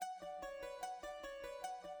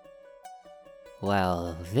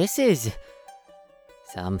Well, this is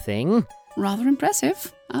something. Rather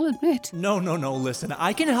impressive, I'll admit. No, listen.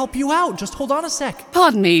 I can help you out. Just hold on a sec.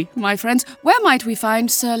 Pardon me, my friends. Where might we find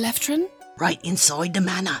Sir Leftrin? Right inside the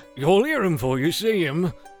manor. You'll hear him before you see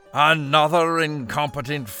him. Another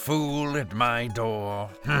incompetent fool at my door.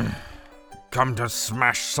 Come to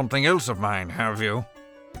smash something else of mine, have you?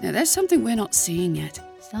 Now, there's something we're not seeing yet.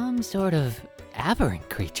 Some sort of aberrant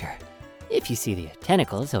creature. If you see the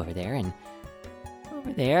tentacles over there and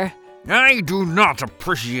over there. I do not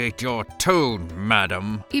appreciate your tone,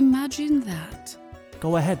 madam. Imagine that.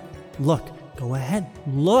 Go ahead. Look. Go ahead.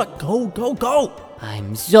 Look. Go.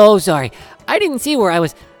 I'm so sorry. I didn't see where I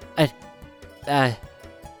was.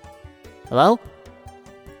 Hello?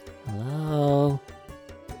 Hello?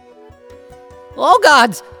 Oh,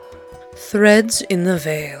 gods! Threads in the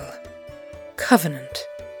Veil. Covenant.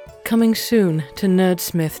 Coming soon to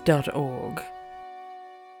nerdsmith.org.